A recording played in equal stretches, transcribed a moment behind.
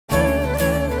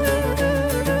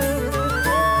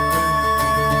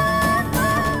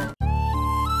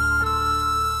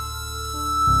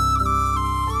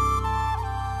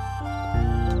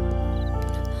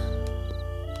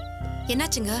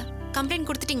என்னாச்சுங்க? கம்ப்ளைண்ட்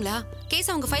கொடுத்துட்டீங்களா? கேஸ்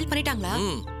அவங்க ஃபைல் பண்ணிட்டாங்களா?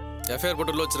 எஃப்ஐஆர்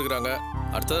போட்டு வச்சிருக்காங்க.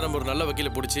 அடுத்தது நம்ம ஒரு நல்ல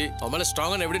வக்கீலை பிடிச்சி அவன் மேல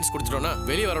ஸ்ட்ராங்கான எவிடன்ஸ் கொடுத்துட்டோம்னா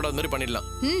வெளியே வரக்கூடாத மாதிரி பண்ணிடலாம்.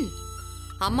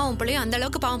 அம்மாவும் பிள்ளையும் அந்த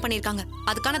அளவுக்கு பாவம் பண்ணிருக்காங்க.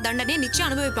 அதுக்கான தண்டனையை நிச்சயம்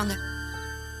அனுபவிப்பாங்க.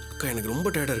 அக்கா எனக்கு ரொம்ப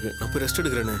டயர்டா இருக்கு. நான் போய் ரெஸ்ட்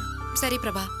எடுக்கிறேனே. சரி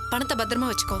பிரபா, பணத்தை பத்திரமா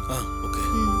வச்சுக்கோ. ஓகே.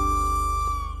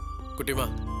 குட்டிமா,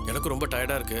 எனக்கு ரொம்ப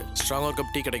டயர்டா இருக்கு. ஸ்ட்ராங்கா ஒரு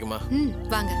கப் டீ கிடைக்குமா?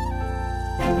 வாங்க.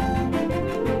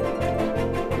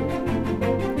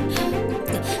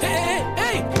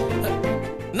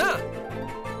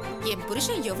 என்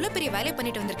புருஷன் எவ்வளவு பெரிய வேலையை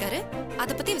பண்ணிட்டு வந்திருக்காரு.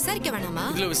 அத பத்தி விசாரிக்க வேணாமா?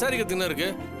 இதுல விசாரிக்கிறதுக்கு என்ன இருக்கு?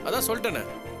 அதான் சொல்லிட்டேனே.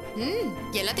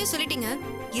 எல்லாத்தையும் சொல்லிட்டீங்க.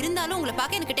 இருந்தாலும் உங்களை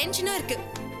பார்க்க எனக்கு டென்ஷனா இருக்கு.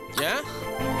 ஏன்?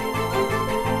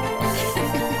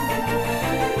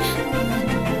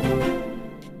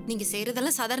 நீங்க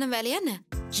செய்யறதெல்லாம் சாதாரண வேலையா என்ன?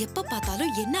 எப்ப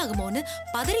பார்த்தாலும் என்ன ஆகுமோன்னு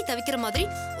பதறி தவிக்கிற மாதிரி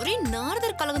ஒரே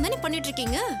நாரதர் கலகம் தானே பண்ணிட்டு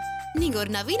இருக்கீங்க. நீங்க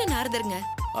ஒரு நவீன நாரதருங்க.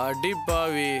 அடி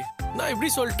பாவி, நான்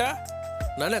இப்படி சொல்லிட்டேன்.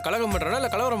 நான் கலகம் பண்றேனா இல்ல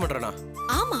கலவரம் பண்றேனா?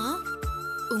 ஆமா,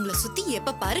 உங்களை சுத்தி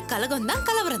எப்ப பாரு கலகம் தான்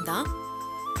கலவரம் தான்.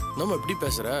 நம்ம எப்படி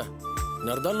பேசுற?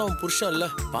 நர்தாலும் புருஷன் இல்ல,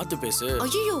 பாத்து பேசு.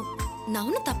 ஐயோ, நான்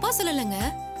ஒன்னும் தப்பா சொல்லலங்க.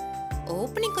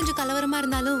 ஓப்பனிங் கொஞ்சம் கலவரமா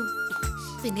இருந்தாலும்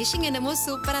ஃபினிஷிங் என்னமோ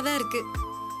சூப்பரா தான் இருக்கு.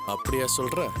 அப்படியா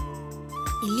சொல்ற?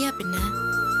 இல்லையா பின்ன.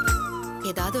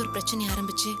 ஏதாவது ஒரு பிரச்சனை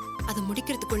ஆரம்பிச்சு அதை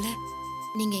முடிக்கிறதுக்குள்ள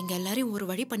நீங்க எங்க எல்லாரையும் ஒரு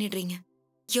வழி பண்ணிடுறீங்க.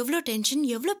 எவ்வளவு டென்ஷன்,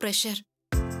 எவ்வளவு பிரஷர்.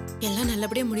 எல்லாம்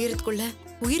நல்லபடியா முடியறதுக்குள்ள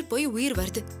உயிர் போய் உயிர்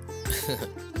வருது.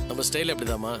 நம்ம ஸ்டைல்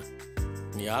அப்படிதாமா.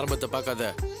 நீ ஆரம்பத்தை பார்க்காத,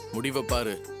 முடிவை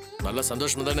பாரு. நல்ல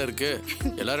சந்தோஷமா தானே இருக்கு.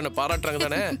 எல்லாரும் என்ன பாராட்டுறாங்க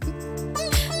தானே?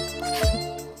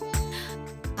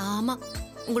 ஆமா,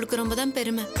 உங்களுக்கு ரொம்ப தான்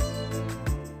பெருமை.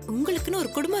 உங்களுக்குன்னு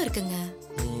ஒரு குடும்பம் இருக்குங்க.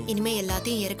 இனிமே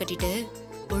எல்லாத்தையும் ஏற கட்டிட்டு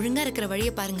ஒழுங்கா இருக்கிற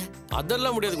வழியை பாருங்க.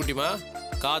 அதெல்லாம் முடியாது குட்டிமா.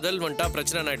 காதல் வந்துட்டா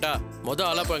பிரச்சனை ஆயிட்டா மொத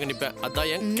ஆளா போய் நிப்பேன். அதான்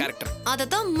என் கேரக்டர்.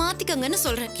 அதத்தான் மாத்திக்கங்கன்னு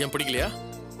சொல்றேன். ஏன் பிடிக்கலையா?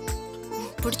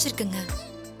 பிடிச்சிருக்குங்க.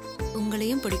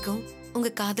 உங்களையும் பிடிக்கும், உங்க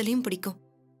காதலையும் பிடிக்கும்.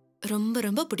 ரொம்ப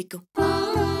ரொம்ப பிடிக்கும்.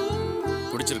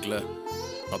 பிடிச்சிருக்குல,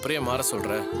 அப்படியே மாற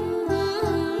சொல்ற?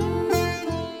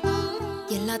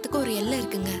 எல்லாத்துக்கும் ஒரு எல்லை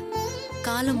இருக்குங்க.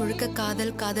 காலம் முழுக்க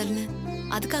காதல் காதல்னு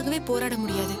அதுக்காகவே போராட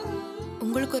முடியாது.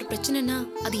 உங்களுக்கு ஒரு பிரச்சனைனா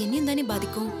அது என்னையும் தானே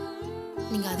பாதிக்கும்.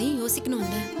 நீங்க அதையும்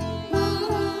யோசிக்கணும்ல.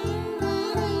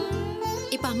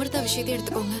 இப்ப அமிர்தா விஷயத்தை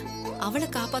எடுத்துக்கோங்க. அவளை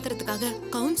காப்பாத்துறதுக்காக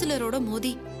கவுன்சிலரோட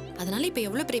மோதி, அதனால இப்ப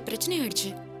எவ்வளவு பெரிய பிரச்சனை ஆயிடுச்சு.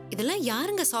 இதெல்லாம்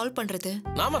யாருங்க சால்வ் பண்றது?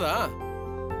 நாமதான்.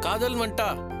 காதல் வந்துட்டா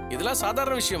இதெல்லாம்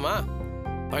சாதாரண விஷயமா?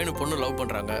 பையனு பொண்ணு லவ்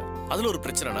பண்றாங்க, அதுல ஒரு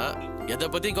பிரச்சனைனா எதை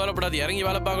பத்தியும் கவலைப்படாது, இறங்கி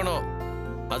வேலை பார்க்கணும்.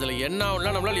 அதுல என்ன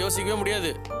ஆகும்லாம் நம்மளால யோசிக்கவே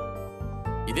முடியாது.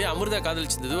 இதே அமிர்தா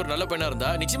காதலிச்சிருந்தது ஒரு நல்ல பையனா இருந்தா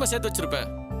நிச்சயமா சேர்த்து வச்சிருப்பேன்.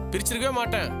 பிரிச்சிருக்கவே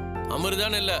மாட்டேன்.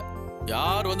 அமிர்தான்னு இல்ல,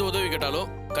 யார் வந்து உதவி கேட்டாலும்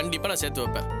கண்டிப்பா நான் சேர்த்து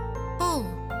வைப்பேன். ஓ,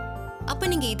 அப்ப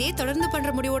நீங்க இதே தொடர்ந்து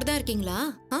பண்ற முடிவோட தான் இருக்கீங்களா?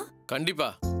 கண்டிப்பா.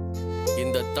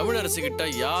 இந்த தமிழரசு கிட்ட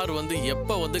யார் வந்து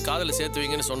எப்ப வந்து காதல சேர்த்து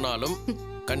வைங்கன்னு சொன்னாலும்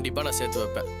கண்டிப்பா நான் சேர்த்து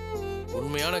வைப்பேன்.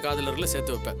 உண்மையான காதலர்களை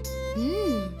சேர்த்து வைப்பேன்.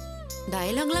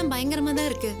 டயலாக்லாம் பயங்கரமா தான்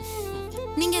இருக்கு.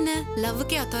 நீங்க என்ன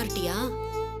லவ்வுக்கே அத்தாரிட்டியா?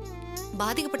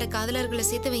 பாதிக்கப்பட்ட காதலர்களை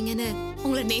சேர்த்து வைங்கன்னு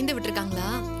உங்களை நேர்ந்து விட்டுருக்காங்களா?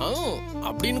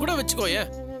 அப்படின்னு கூட வச்சுக்கோயே.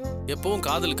 எப்பவும்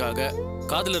காதலுக்காக,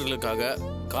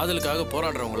 காதலுக்காக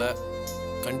போராடுறவங்கள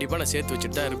கண்டிப்பா நான் சேர்த்து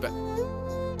வச்சுட்டு தான் இருப்பேன்.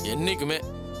 என்னைக்குமே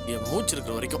என் மூச்சு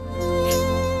இருக்கிற வரைக்கும்.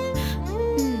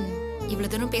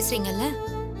 இவ்வளவு தூரம் பேசுறீங்கல்ல,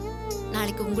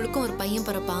 நாளைக்கு உங்களுக்கும் ஒரு பையன்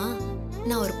பிறப்பான்.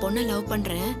 நான் ஒரு பொண்ணை லவ்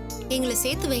பண்றேன், எங்களை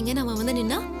சேர்த்து வைங்கன்னு அவன் வந்து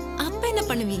நின்னா அப்ப என்ன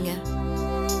பண்ணுவீங்க?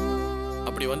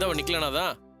 அப்படி வந்து அவன்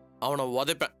நிக்கலனாதான் அவனை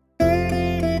உதைப்பேன்.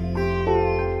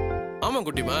 ஆமா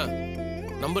குட்டிமா,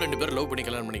 நம்ம 2 பேரும் லவ் பண்ணி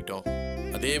கல்யாணம் பண்ணிக்கிட்டோம்.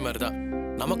 அதே மாதிரிதான்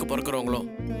நமக்கு பிறக்கிறவங்களும்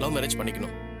லவ் மேரேஜ்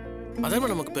பண்ணிக்கணும். அதே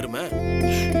மாதிரி நமக்கு பெருமை.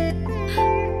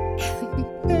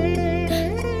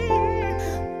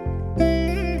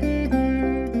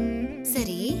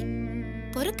 சரி,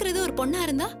 பிறக்கிறது ஒரு பொண்ணா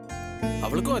இருந்தா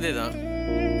அவளுக்கும் அதேதான்.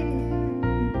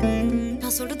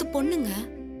 நான் சொல்றது பொண்ணுங்க.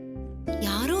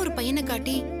 யாரோ ஒரு பையனை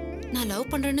காட்டி நான்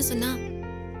லவ் பண்றேன்னு சொன்னா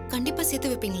கண்டிப்பா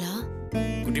சேர்த்து வைப்பீங்களா?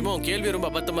 குட்டிமா, உன் கேள்வி ரொம்ப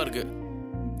அபத்தமா இருக்கு.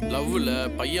 லவ்ல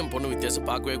பையன் பொண்ணு வித்தியாசம்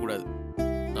பார்க்கவே கூடாது.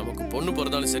 நமக்கு பொண்ணு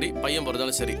பிறந்தாலும் சரி, பையன்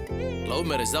பிறந்தாலும் சரி, லவ்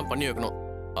மேரேஜ் தான் பண்ணி வைக்கணும்.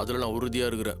 அதுல நான் உறுதியா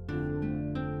இருக்கிறேன்.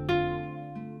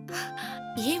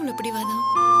 ஏன் இவ்வளவு பிடிவாதம்?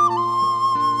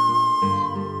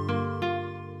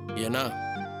 ஏன்னா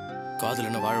காதல்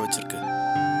என்ன வாழ வச்சிருக்கு.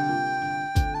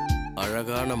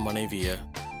 அழகான மனைவிய,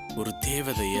 ஒரு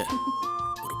தேவதைய,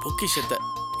 ஒரு பொக்கிஷத்தை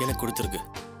எனக்கு கொடுத்துருக்கு.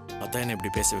 அதான் என்ன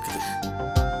இப்படி பேச வைக்குது.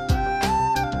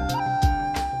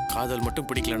 காதல் மட்டும்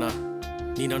பிடிக்கலனா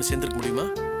நீ நான் சேர்ந்துருக்க முடியுமா?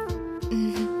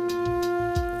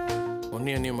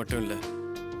 ஒன்னையும் மட்டும் இல்ல,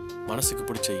 மனசுக்கு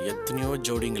பிடிச்ச எத்தனையோ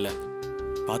ஜோடிங்களை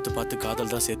பார்த்து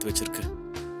காதல் தான் சேர்த்து வச்சிருக்கு.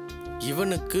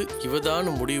 இவனுக்கு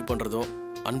இவதான முடிவு பண்றதும்,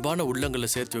 அன்பான உள்ளங்களை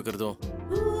சேர்த்து வைக்கிறதும்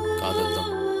காதல் தான்.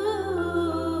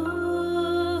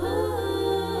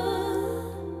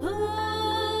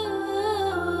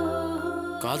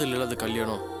 காதல் இல்லாத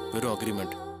கல்யாணம் வெறும்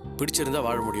அக்ரிமெண்ட். பிடிச்சிருந்தா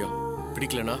வாழ முடியும்,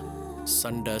 பிடிக்கலனா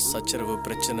சண்டை, சச்சரவு,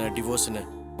 பிரச்சனை, டிவோர்ஸ்னு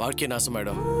வாழ்க்கையை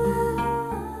நாசமாயிடும்.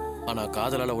 ஆனா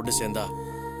காதலால ஒன்று சேர்ந்தா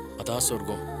அதான்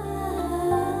சொர்க்கம்.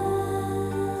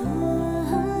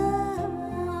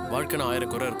 வாழ்க்கைனா 1000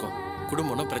 குறை இருக்கும்,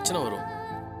 குடும்பம்னா பிரச்சனை வரும்.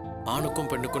 ஆணுக்கும்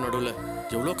பெண்ணுக்கும் நடுவில்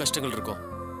எவ்வளோ கஷ்டங்கள் இருக்கும்.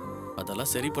 அதெல்லாம்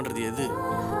சரி பண்றது எது?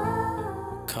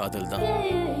 காதல் தான்.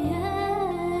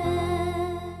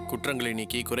 குற்றங்களை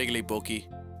நீக்கி குறைகளை போக்கி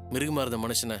மிருகமா இருந்த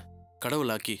மனுஷனை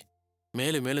கடவுளாக்கி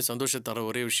மேலும் மேலும் சந்தோஷம் தர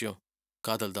ஒரே விஷயம்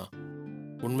காதல் தான்.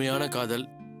 உண்மையான காதல்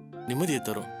நிம்மதியை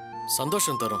தரும்,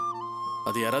 சந்தோஷம் தரும்.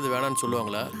 அது யாராவது வேணான்னு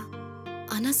சொல்லுவாங்களா?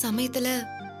 ஆனா சமயத்துல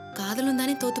காதலும்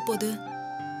தானே தோத்து போகுது.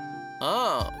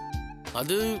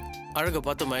 அது அழகை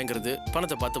பார்த்து மயங்கிறது,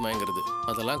 பணத்தை பார்த்து மயங்கிறது,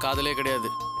 அதெல்லாம் காதலே கிடையாது.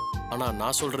 ஆனா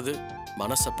நான் சொல்றது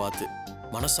மனசை பார்த்து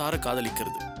மனசார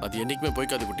காதலிக்கிறது. அது என்னைக்குமே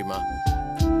போய்க்காது குட்டிமா.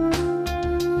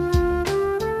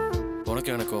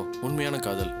 உனக்கு எனக்கும் உண்மையான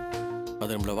காதல்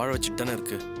அது நம்மளை வாழ வச்சுட்டு தானே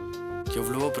இருக்கு.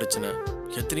 எவ்வளவோ பிரச்சனை,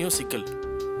 எத்தனையோ சிக்கல்,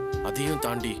 அதையும்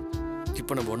தாண்டி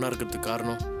இப்போ நம்ம ஒன்னா இருக்கிறதுக்கு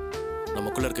காரணம்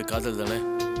நமக்குள்ள இருக்க காதல் தானே.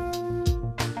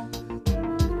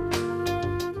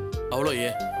 அவ்வளோ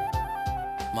ஏன்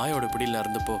மாயோட பிடியில்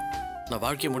இருந்தப்போ நான்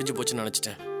வாழ்க்கையை முடிஞ்சு போச்சுன்னு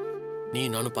நினச்சிட்டேன். நீ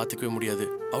நானும் பார்த்துக்கவே முடியாது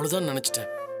அவ்வளோதான்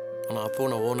நினச்சிட்டேன். ஆனால் அப்போ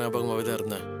நான் ஓ ஞாபகமாகவே தான்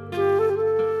இருந்தேன்.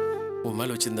 உன்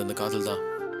மேலே வச்சிருந்த அந்த காதல் தான்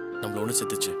நம்மளை ஒன்று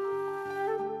செத்துச்சு.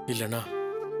 இல்லைன்னா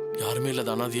யாருமே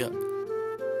இல்லாத அனாதியா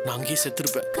நான் அங்கேயே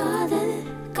செத்துருப்பேன்.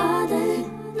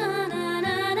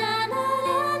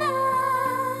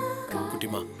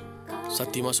 குட்டிமா,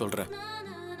 சத்தியமா சொல்றேன்,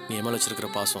 நீ என் மேல வச்சிருக்கிற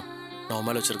பாசம், நான் உன்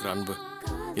மேல வச்சிருக்கிற அன்பு,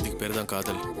 இதுக்கு பேர் தான்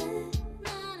காதல்.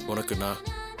 உனக்கு நான்,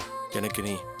 எனக்கு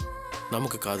நீ,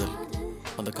 நமக்கு காதல்.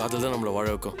 அந்த காதல் தான் நம்மளை வாழ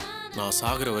வைக்கும். நான்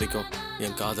சாகிற வரைக்கும்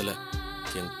என் காதலை,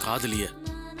 என் காதலிய,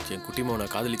 என் குட்டிமாவை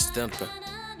நான் காதலிச்சு தான் இருப்பேன்.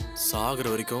 சாகிற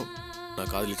வரைக்கும்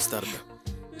நான் காதலிச்சு தான் இருப்பேன்.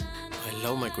 ஐ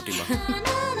லவ் மை குட்டிமா.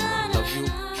 Love you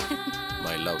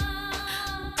my love.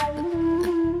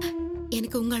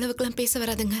 எனக்கு உங்க அளவுக்குலாம் பேச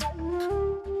வராதுங்க.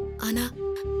 ஆனா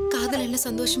காதல் என்ன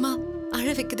சந்தோஷமா அழ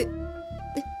வைக்குது.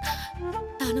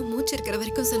 நானும் மூச்சு இருக்கிற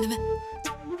வரைக்கும் சொல்லுவேன்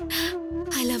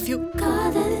ஐ லவ் யூ.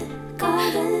 காதல்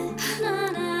காதல்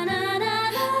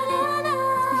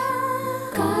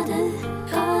காதல்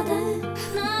காதல்.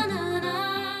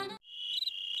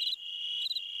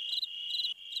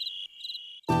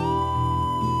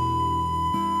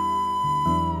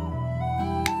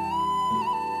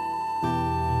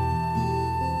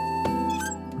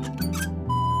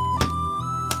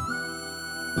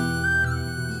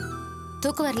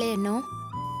 தூக்கம் வரல இன்னும்?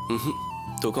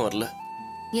 தூக்கம் வரல.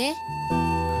 ஏன்?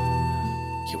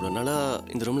 இவ்வளவு நாளா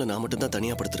இந்த ரூம்ல நான் மட்டும் தான்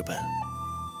தனியா படுத்திருப்பேன்.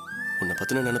 உன்னை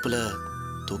பத்தின நினைப்புல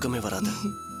தூக்கமே வராது.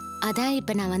 அதான்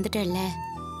இப்ப நான் வந்துட்டேன்ல.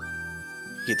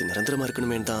 இது நிரந்தரமா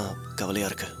இருக்கணுமேன்னு தான் கவலையா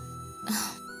இருக்கு.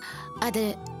 அது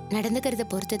நடந்துக்கிறத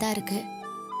பொறுத்து தான் இருக்கு.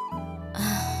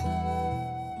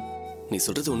 நீ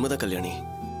சொல்றது உண்மைதான் கல்யாணி.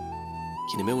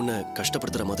 இனிமே உன்னை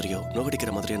கஷ்டப்படுத்துற மாதிரியோ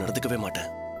நோகடிக்கிற மாதிரியோ நடந்துக்கவே மாட்டேன்.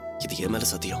 இது என் மேல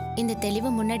சத்தியம். இந்த தெளிவு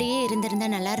முன்னாடியே இருந்திருந்தா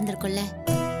நல்லா இருந்திருக்கும்ல.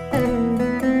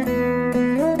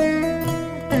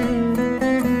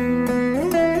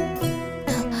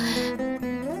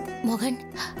 மோகன்,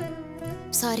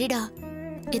 சாரிடா,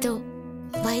 ஏதோ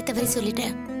வாய் தவறி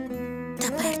சொல்லிட்டேன்,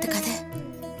 தப்பா எடுத்துக்காத.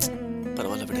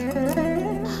 பரவாயில்ல விடு.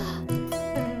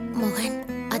 மோகன்,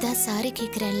 அதான் சாரி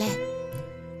கேக்குறேன்ல,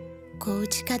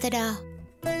 கோச்சுக்காதடா.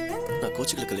 நான்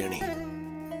கோச்சுக்கல கல்யாணி.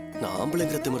 நான்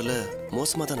ஆம்பளைங்கிற திமிரில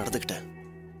மோசமா தான் நடந்துக்கிட்டேன்.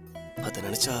 அதை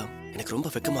நினைச்சா எனக்கு ரொம்ப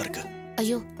வெக்கமா இருக்கு.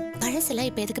 ஐயோ, பழசெல்லாம்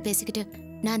இப்ப எதுக்கு பேசிக்கிட்டு?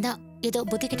 நான் தான் ஏதோ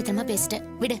புத்தி கிட்டத்தனமா பேசிட்டேன்,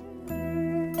 விடு.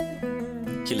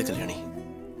 இல்ல கல்யாணி,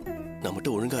 நான்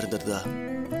மட்டும் ஒழுங்கா இருந்திருந்தா,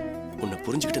 உன்னை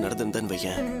புரிஞ்சுக்கிட்டு நடந்திருந்தேன்னு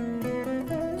வையேன்,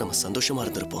 நம்ம சந்தோஷமா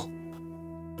இருந்திருப்போம்.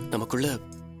 நமக்குள்ள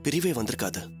பிரிவே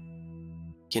வந்திருக்காது.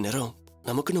 இந்நேரம்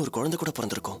நமக்குன்னு ஒரு குழந்தை கூட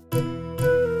பிறந்திருக்கும்.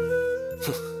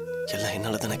 எல்லாம்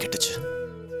என்னால தானே கெட்டுச்சு.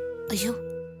 ஐயோ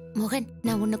மோகன்,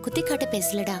 நான் உன்னை குத்தி காட்ட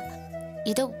பேசலடா,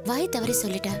 ஏதோ வாய் தவறி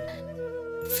சொல்லிட்டேன்,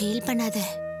 ஃபீல் பண்ணாத.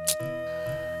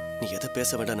 நீ எதை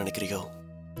பேச வேண்டாம் நினைக்கிறியோ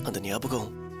அந்த ஞாபகம்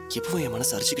எப்பவும் என்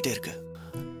மனசு அரிச்சுக்கிட்டே இருக்கு.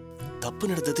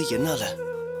 தப்பு நடந்தது என்னால.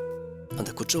 அந்த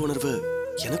குற்ற உணர்வு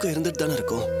எனக்கும் இருந்துட்டு தானே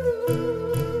இருக்கும்.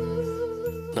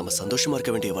 நம்ம சந்தோஷமா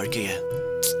இருக்க வேண்டிய வாழ்க்கைய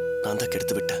நான் தான்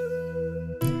கெடுத்து விட்டேன்.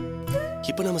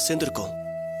 இப்ப நம்ம சேர்ந்திருக்கோம்,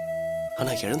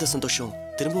 ஆனா இழந்த சந்தோஷம்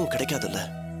திரும்பவும் கிடைக்காதுல்ல.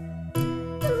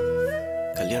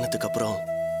 கல்யாணத்துக்கு அப்புறம்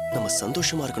நம்ம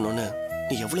சந்தோஷமா இருக்கணும்னு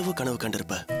நீ எவ்வளவோ கனவு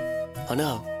கண்டிருப்ப, ஆனா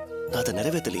நான் அதை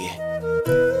நிறைவேற்றலையே.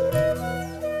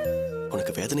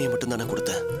 உனக்கு வேதனையை மட்டும் தானே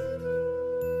கொடுத்தேன்.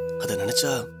 அதை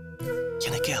நினைச்சா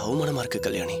எனக்கே அவமானமா இருக்கு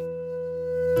கல்யாணி.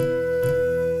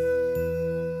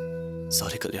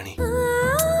 சாரி கல்யாணி.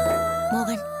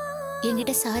 மோகன்,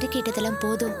 என்கிட்ட சாரி கேட்டதெல்லாம்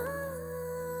போதும்.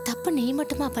 தப்பு நீ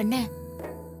மட்டுமா பண்ண?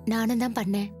 நானும் தான்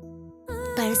பண்ணேன்.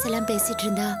 பழசெல்லாம் பேசிட்டு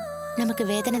இருந்தா நமக்கு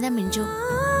வேதனை தான் மிஞ்சும்.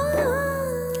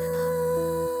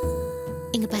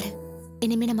 இங்க பாரு,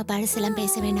 இனிமே நம்ம பழசெல்லாம்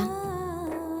பேச வேணாம்.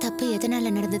 தப்பு எதனால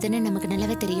நடந்ததுன்னு நமக்கு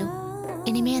நல்லாவே தெரியும்.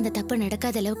 இனிமே அந்த தப்பு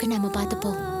நடக்காத அளவுக்கு நாம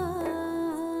பார்த்துப்போம்.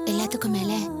 எல்லாத்துக்கும்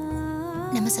மேல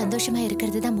நம்ம சந்தோஷமா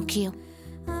இருக்கிறது தான் முக்கியம்.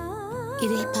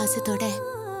 இதே பாசத்தோட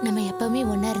நம்ம எப்பவுமே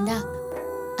ஒன்னா இருந்தா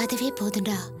அதுவே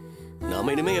போதுண்டா.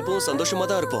 நாம இனிமே எப்பவும் சந்தோஷமா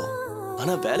தான் இருப்போம்.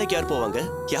 ஆனா வேலைக்கு யார் போவாங்க?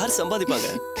 யார் சம்பாதிப்பாங்க?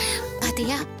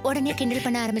 பாத்தியா, உடனே கிண்டல்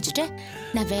பண்ண ஆரம்பிச்சுட்டு.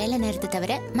 நான் வேலை நேரத்தை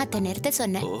தவிர மத்த நேரத்தை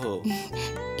சொன்னேன்.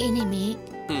 இனிமே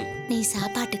நீ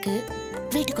சாப்பாட்டுக்கு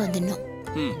வீட்டுக்கு வந்துடணும்.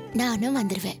 நானும்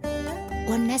வந்துருவேன்.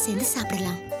 ஒன்னா சேர்ந்து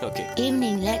சாப்பிடலாம்.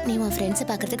 ஈவினிங்ல நீ உன் ஃப்ரெண்ட்ஸை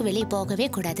பார்க்கறதுக்கு வெளியே போகவே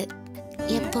கூடாது.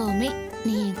 எப்பவுமே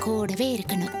நீ கூடவே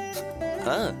இருக்கணும்.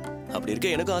 அப்படி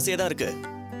இருக்க எனக்கும் ஆசையா தான் இருக்கு.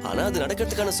 ஆனா அது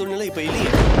நடக்கிறதுக்கான சூழ்நிலை இப்ப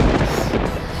இல்லையே.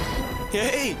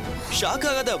 ஏய், ஷாக்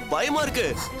ஆகாத, பயமா இருக்கு.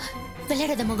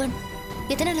 விளையாடாத மோகன்.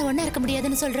 எதனால ஒண்ணா இருக்க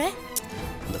முடியாதுன்னு சொல்ற?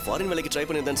 இந்த ஃபாரின் வேலைக்கு ட்ரை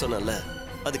பண்ணிருந்தேன்னு சொன்னேன்ல,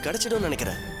 அது கிடைச்சிடும்னு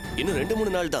நினைக்கிறேன். இன்னும்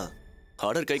 2-3 நாள் தான்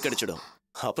ஆர்டர் கை கிடைச்சிடும்.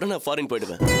 அப்புறம் நான் ஃபாரின்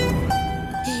போயிடுவேன்.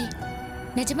 ஏய்,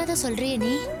 நிஜமா தான் சொல்றியே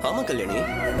நீ? ஆமா கல்யாணி.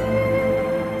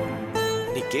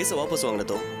 நீ கேஸை வாபஸ்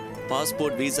வாங்கினதும்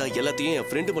பாஸ்போர்ட், வீசா எல்லாத்தையும் என்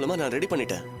ஃப்ரெண்டு மூலமா நான் ரெடி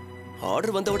பண்ணிட்டேன்.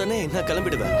 ஆர்டர் வந்த உடனே நான்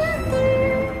கிளம்பிடுவேன்.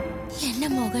 என்ன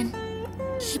மோகன்,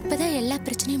 இப்பதான் எல்லா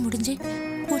பிரச்சனையும் முடிஞ்சு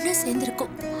ஒன்னா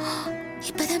சேர்ந்திருக்கும்.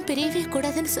 இப்பதான் பிரியவே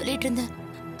கூடாதுன்னு சொல்லிட்டு இருந்தேன்.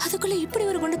 அதுக்குள்ள இப்படி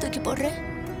ஒரு குண்டு தூக்கி போடுற?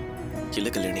 இல்ல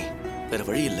கல்யாணி, வேற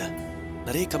வழி இல்ல.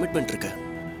 நிறைய கமிட்மெண்ட் இருக்கு.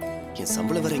 என்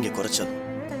சம்பளம் வேற இங்க குறைச்சல்.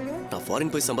 நான்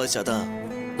ஃபாரின் போய் சம்பாதிச்சாதான்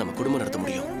நம்ம குடும்பம் நடத்த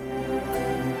முடியும்.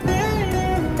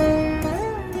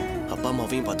 அப்பா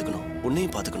அம்மாவையும் பாத்துக்கணும்,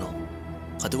 உன்னையும் பாத்துக்கணும்.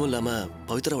 அதுவும் இல்லாம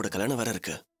பவித்ராவோட கல்யாணம் வேற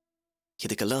இருக்கு.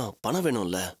 இதுக்கெல்லாம் பணம்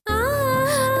வேணும்ல.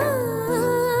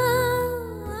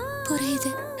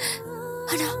 புரியுது.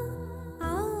 ஆனா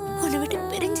உன்னை விட்டு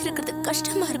பிரிஞ்சிருக்கிறது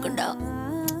கஷ்டமா இருக்கும்டா.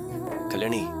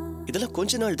 கல்யாணி, இதெல்லாம்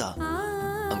கொஞ்ச நாள் தான்.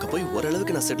 அங்க போய்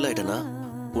ஓரளவுக்கு நான் செட்டில் ஆயிட்டேன்னா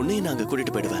உன்னையும் நான் அங்க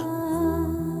கூட்டிட்டு போயிடுவேன்.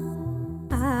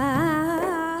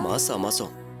 மாசம்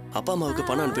மாசம் அப்பா அம்மாவுக்கு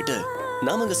பணம் அனுப்பிட்டு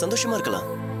நாம அங்க சந்தோஷமா இருக்கலாம்.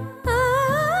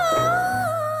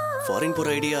 ஃபாரின் போற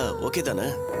ஐடியா ஓகே தானே?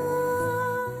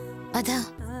 அதான்,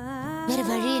 வேற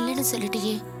வழி இல்லைன்னு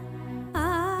சொல்லிட்டியே.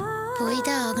 போய்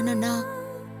தான் ஆகணும்னா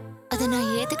அதை நான்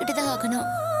ஏத்துக்கிட்டு தான் ஆகணும்.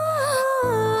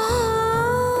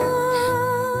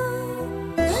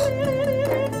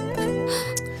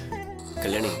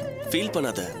 கல்யாணி, ஃபீல்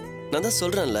பண்ணாத. நான் தான்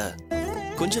சொல்றேன்ல,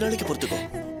 கொஞ்ச நாளைக்கு பொறுத்துக்கோ.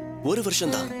 1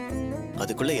 வருஷம் தான்.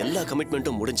 அதுக்குள்ள எல்லா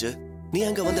கமிட்மெண்ட்டும் முடிஞ்சு நீ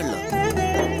அங்க வந்துடலாம்.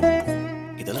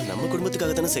 இதெல்லாம் நம்ம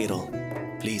குடும்பத்துக்காக தானே செய்யறோம்.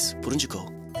 ப்ளீஸ் புரிஞ்சுக்கோ.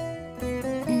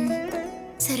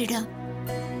 சரிடா,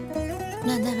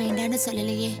 நான் தான் வேண்டான்னு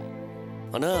சொல்லலையே.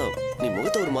 ஆனா நீ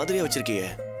முகத்தை ஒரு மாதிரியா வச்சிருக்கியே.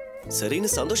 சரின்னு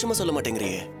சந்தோஷமா சொல்ல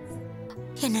மாட்டேங்கிறியே.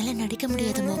 என்னால நடிக்க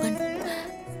முடியாது மோகன்.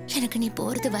 எனக்கு நீ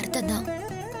போறது வருத்தம் தான்.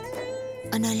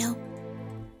 ஆனாலும்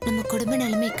நம்ம குடும்ப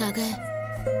நிலைமைக்காக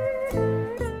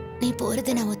நீ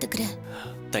போறது நான் ஒத்துக்கிறேன்.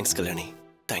 Thanks Kalyani,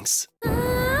 thanks.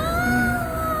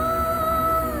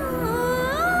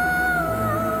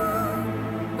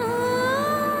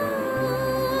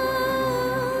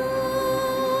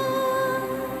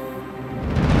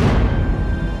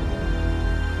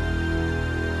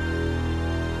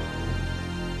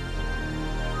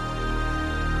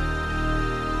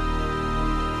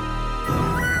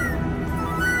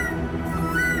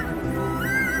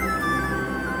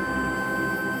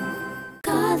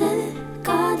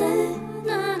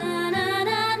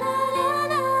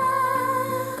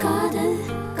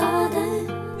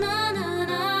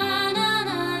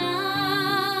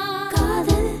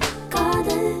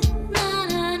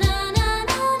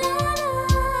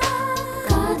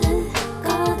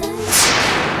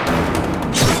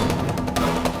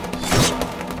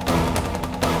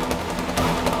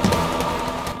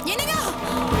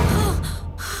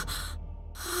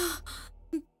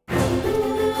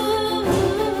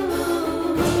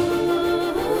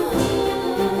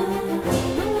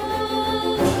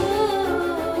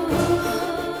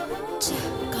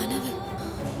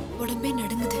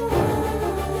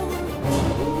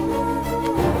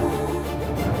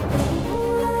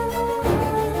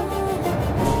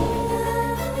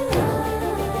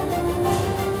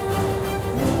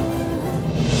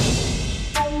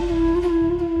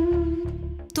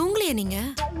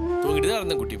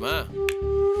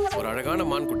 ஒரு அழகான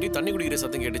மான் குட்டி தண்ணி குடிக்கிற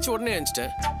சத்தம் கேட்டுச்சு, உடனே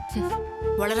எழுந்துட்டேன்.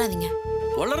 வளராதீங்க.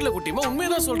 வளரல குட்டிமா,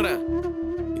 உண்மையதான் சொல்றேன்.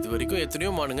 இது வரைக்கும்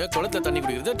எத்தனையோ மானுங்க குளத்துல தண்ணி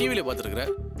குடிக்கிறத டிவில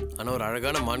பாத்துருக்கேன். ஆனா ஒரு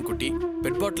அழகான மான்குட்டி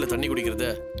பெட் பாட்டில தண்ணி குடிக்கிறத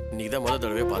இன்னைக்கு தான் முதல்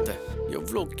தடவை பார்த்தேன்.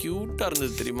 எவ்வளோ கியூட்டா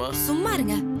இருந்தது தெரியுமா? சும்மா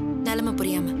இருங்க, நிலைமை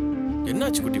புரியாம.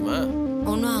 என்னாச்சு குட்டிமா?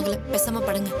 ஒன்னும் ஆகல, பேசாம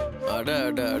படுங்க. அட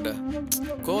அட அட,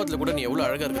 கோவத்துல கூட நீ எவ்வளவு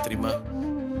அழகா இருக்கு தெரியுமா?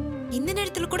 இந்த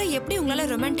நேரத்துல கூட எப்படி உங்களால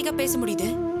ரொமான்டிக்கா பேச முடியுது?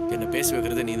 என்ன பேச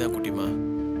வைக்கிறது நீ தான் குட்டிமா.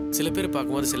 சில பேர்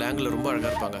பார்க்கும்போது சில ஆங்கிள் ரொம்ப அழகா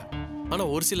இருப்பாங்க, ஆனா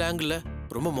ஒரு சில ஆங்கிள்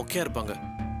ரொம்ப மொக்கையா இருப்பாங்க.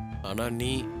 ஆனா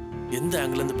நீ எந்த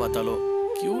ஆங்கிள் இருந்து பார்த்தாலும்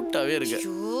கியூட்டாவே இருக்க.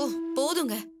 ஐயோ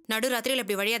போதுங்க, நடுராத்திரியில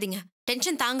இப்படி வழியாதீங்க,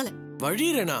 டென்ஷன் தாங்கல.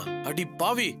 வழியறேனா? அடி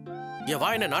பாவி, என்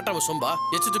வாய் என்ன நாட்டாம சொம்பா?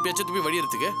 எச்சு துப்பி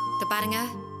வழியறதுக்கு? இத பாருங்க,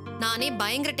 நானே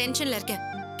பயங்கர டென்ஷன்ல இருக்கேன்.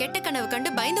 கெட்ட கனவு கண்டு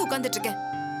பயந்து உட்கார்ந்துட்டு இருக்கேன்.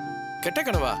 கெட்ட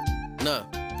கனவா? என்ன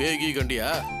பேகி கண்டியா?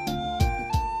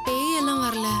 பேயெல்லாம்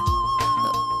வரல,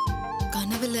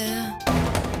 கனவுல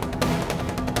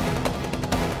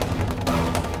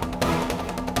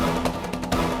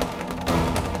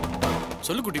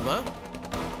சொல்லு குட்டிமா,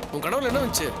 உன் கனவுல என்ன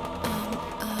வந்துச்சு?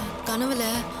 கனவுல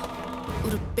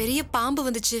ஒரு பெரிய பாம்பு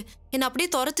வந்துச்சு, என்ன அப்படியே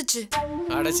துரத்துச்சு.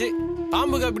 அடச்சி,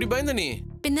 பாம்புக்கு அப்படி பயந்த நீ?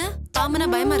 பின்ன பாம்புனா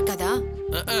பயமா இருக்காதா?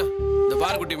 இந்த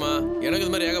பாரு குட்டிமா, எனக்கு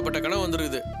இது மாதிரி ஏகப்பட்ட கனவு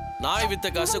வந்துருக்குது. நாய் வித்த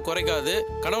காசு குறைக்காது,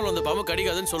 கனவுல வந்து பாம்பு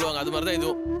கடிக்காதுன்னு சொல்லுவாங்க. அது மாதிரிதான்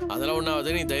இதுவும். அதெல்லாம்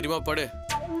ஒண்ணாவது, நீ தைரியமா படு.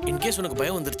 இன்கேஸ் உனக்கு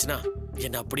பயம் வந்துருச்சுன்னா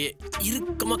என்ன அப்படியே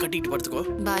இறுக்கமா கட்டிட்டு படுத்துக்கோ.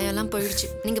 பயம்லாம் போயிடுச்சு,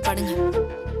 நீங்க படுங்க.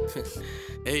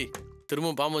 ஏய்,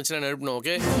 திரும்பவும் பாம்பு வந்துச்சுன்னா நெருப்பணும்,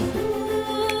 ஓகே?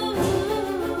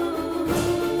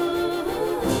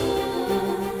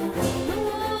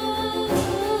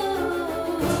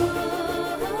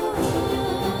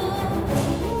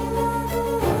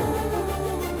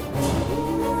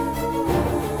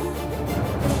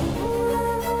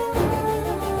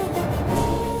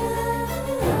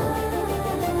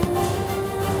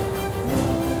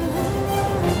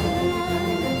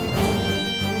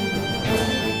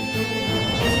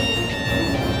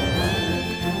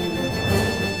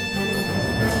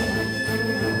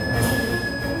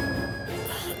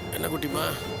 குட்டிமா,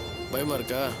 பயமா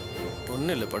இருக்கா?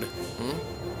 ஒன்றும் இல்லை, படு.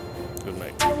 Good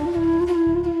night.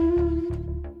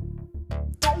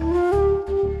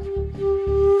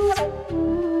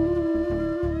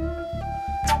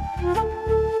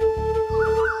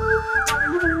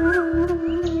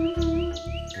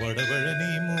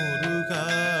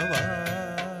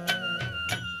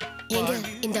 ஏங்க,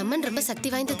 இந்த அம்மன் ரொம்ப சக்தி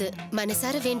வாய்ந்தது.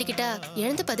 மனசார வேண்டிக்கிட்டா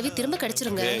இழந்த பதவி திரும்ப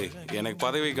கிடைச்சிருங்க. எனக்கு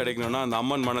பதவி கிடைக்கணும்னா அந்த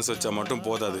அம்மன் மனசு வச்சா மட்டும்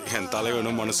போதாது, என்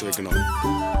தலைவனும் மனசு வைக்கணும்.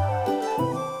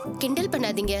 கிண்டல்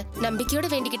பண்ணாதீங்க, நம்பிக்கையோட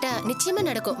வேண்டிக்கிட்டா நிச்சயமா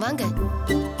நடக்கும். வாங்க.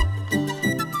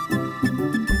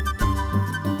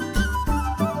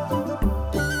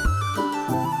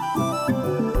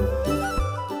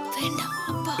 வேண்டாம்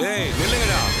அப்பா. ஏய்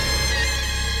நில்லுங்கடா.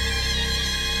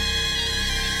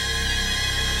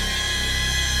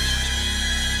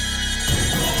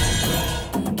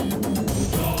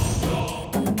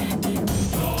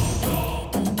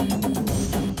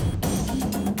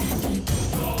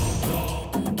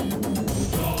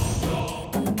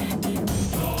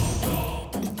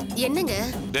 என்னங்க?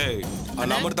 டேய்,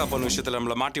 அந்த அமிர்தா பண்ண விஷயத்துல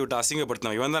நம்மள மாட்டி விட்டு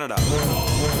அசிங்கப்படுத்தின இவன் தானடா?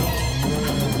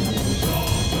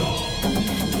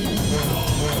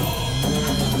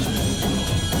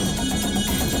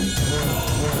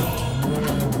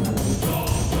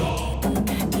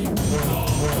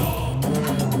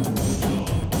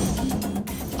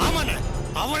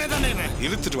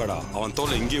 இழுத்துட்டு வாடா, அவன்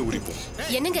தோலை இங்கேயே உரிப்போம்.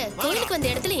 என்னங்க, கோயிலுக்கு வந்த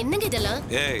இடத்துல என்னங்க இதெல்லாம்?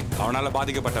 ஏய், அவனால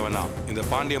பாதிக்கப்பட்டவனா இந்த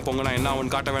பாண்டியன் பொங்கனா என்ன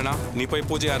அவன் காட்ட வேணாம். நீ போய்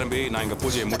பூஜை ஆரம்பி, நான் இங்க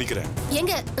பூஜையை முடிக்கிறேன்.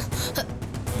 எங்க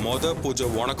மொத பூஜை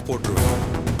உனக்கு போட்டுருவேன்.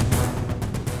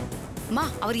 மா,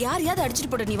 அவர் யாரையாவது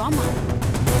அடிச்சிட்டு போட, நீ வாமா.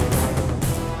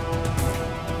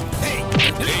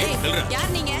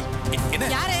 யார் நீங்க?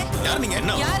 யாரு? யார் நீங்க?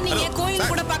 யார் நீங்க? கோயில்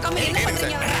கூட பார்க்காம என்ன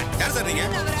பண்றீங்க? யார் சார் நீங்க?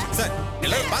 சார்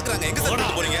எல்லாரும் பாக்குறாங்க, எங்க சார்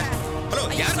கூட்டி போறீங்க? ஹலோ,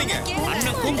 யார் நீங்க?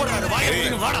 அண்ணன் கூப்பிடுறாரு, வாயை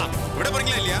எடுத்துன்னு வாடா. விட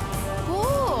போறீங்களா இல்லையா? ஓ,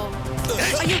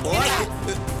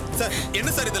 சார் என்ன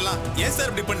சார் இதெல்லாம்? ஏன் சார்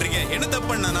இப்படி பண்றீங்க? என்ன தப்பு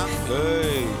பண்ணானா?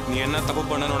 ஏய், நீ என்ன தப்பு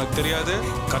பண்ணன்னு உனக்கு தெரியாது?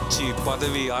 கட்சி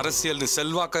பதவி அரசியல்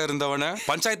செல்வாக்கா இருந்தவன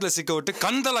பஞ்சாயத்துல சிக்க விட்டு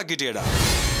கந்தலாக்கிட்டியடா.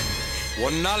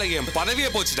 ஒன்னால என் பதவியே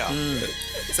போச்சுடா.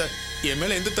 சார் என்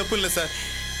மேல எந்த தப்பு இல்ல சார்.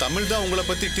 தமிழ் தான் உங்களை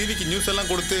பத்தி டிவிக்கு நியூஸ்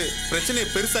எல்லாம் கொடுத்து பிரச்சனையை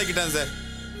பெருசாக்கிட்டான் சார்.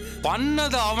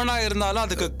 பண்ணது அவனா இருந்தாலும்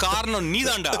அதுக்கு காரணம்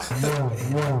நீதான்டா.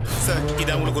 சார்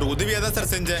இது உங்களுக்கு ஒரு உதவியா தான்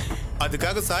சார் செஞ்சேன்,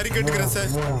 அதுக்காக சாரி கேட்டுக்கிறேன்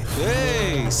சார்.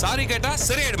 ஏய், சாரி கேட்டா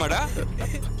சரியாயிடுமாடா?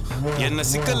 என்ன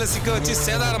சிக்கல்ல சிக்க வச்சு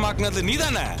சேதாரமாக்குனது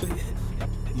நீதானே?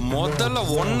 முதல்ல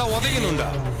ஒன்ன உதையணும்டா.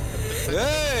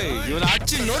 ஏய், இவனை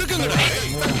அடிச்சு நொறுக்குங்கடா.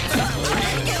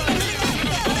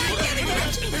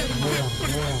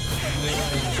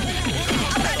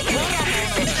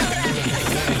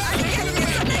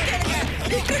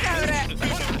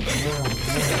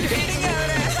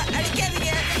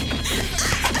 அடிக்காதீங்க.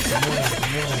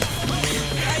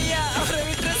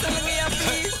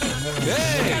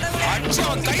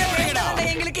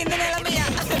 எங்களுக்கு இந்த நிலைமையா?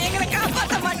 எங்களை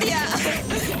காப்பாத்த மாட்டியா?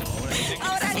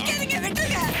 அவரை அடிக்காதீங்க,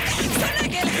 விட்டுருங்க. சொன்னா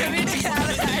கேளுங்க, விடுங்க,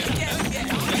 அவரை அடிக்காதீங்க.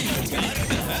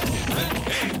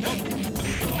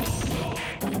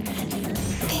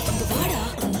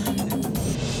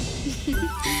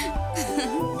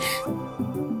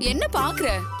 என்ன பாக்குற?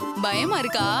 பயமா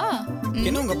இருக்கா?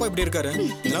 என்ன உங்க அப்பா இப்படி இருக்காரு?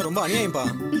 இதெல்லாம் ரொம்ப அநியாயம்பா.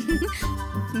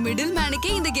 மிடில்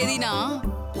மேனுக்கே இந்த கெதினா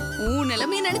உன்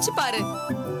நிலைமைய நினைச்சு பாரு.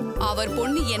 அவர்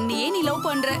பொண்ணு என்னையே நீ லவ்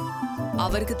பண்ற,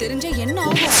 அவருக்கு தெரிஞ்ச என்ன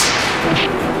ஆகும்?